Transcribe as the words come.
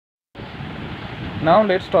Now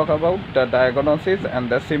let's talk about the diagnosis and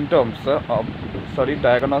the symptoms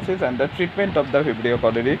diagnosis and the treatment of the Vibrio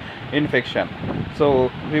cholerae infection.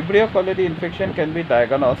 So Vibrio cholerae infection can be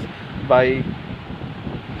diagnosed by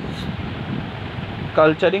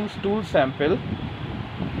culturing stool sample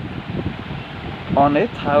on a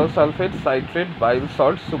thiosulfate citrate bile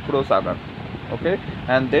salt sucrose agar, okay,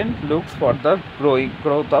 and then looks for the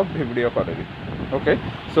growth of Vibrio cholerae. Okay,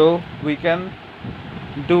 so we can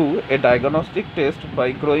do a diagnostic test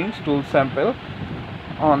by growing stool sample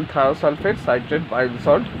on thiosulfate citrate bile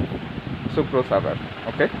salt sucrose agar.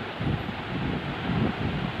 Okay,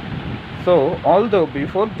 so although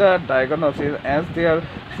before the diagnosis, as their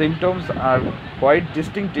symptoms are quite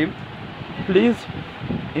distinctive, please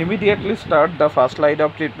immediately start the first line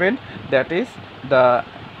of treatment, that is the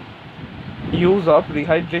use of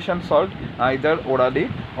rehydration salt either orally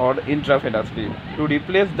or intravenously to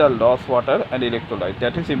replace the lost water and electrolyte.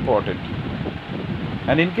 That is important.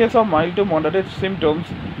 And in case of mild to moderate symptoms,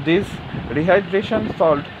 this rehydration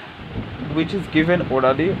salt which is given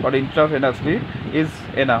orally or intravenously is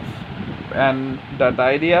enough, and the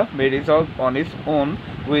diarrhea may resolve on its own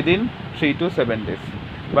within 3 to 7 days.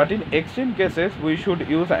 But in extreme cases, we should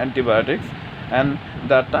use antibiotics, and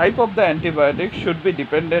the type of the antibiotic should be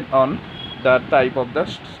dependent on the type of the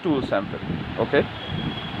stool sample. Okay,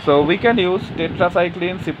 so we can use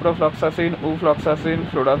tetracycline, ciprofloxacin, ufloxacin,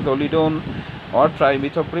 flurazolidone, or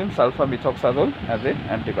trimethoprim sulfamethoxazole as an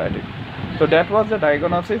antibiotic. So that was the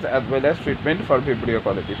diagnosis as well as treatment for Vibrio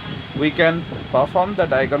cholerae. We can perform the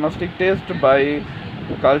diagnostic test by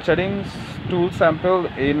culturing stool sample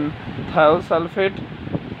in thiosulfate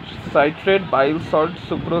citrate bile salt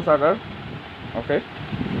sucrose agar. Okay,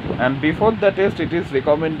 and before the test, it is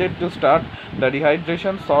recommended to start the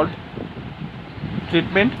rehydration salt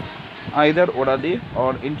treatment either orally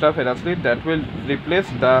or intravenously. That will replace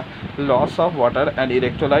the loss of water and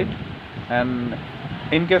electrolyte. And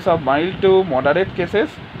in case of mild to moderate cases,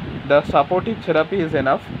 the supportive therapy is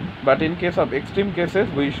enough, but in case of extreme cases,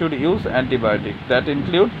 we should use antibiotics that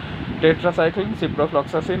include tetracycline,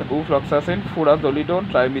 ciprofloxacin, ufloxacin, furazolidone,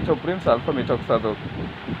 trimethoprim sulfamethoxazole.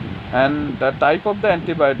 And the type of the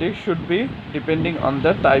antibiotic should be depending on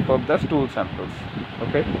the type of the stool samples.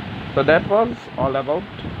 Okay, so that was all about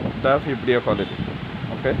the Vibrio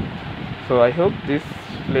cholerae. Okay, so I hope this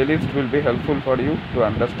playlist will be helpful for you to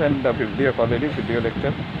understand the Vibrio cholerae video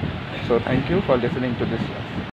lecture. So thank you for listening to this class.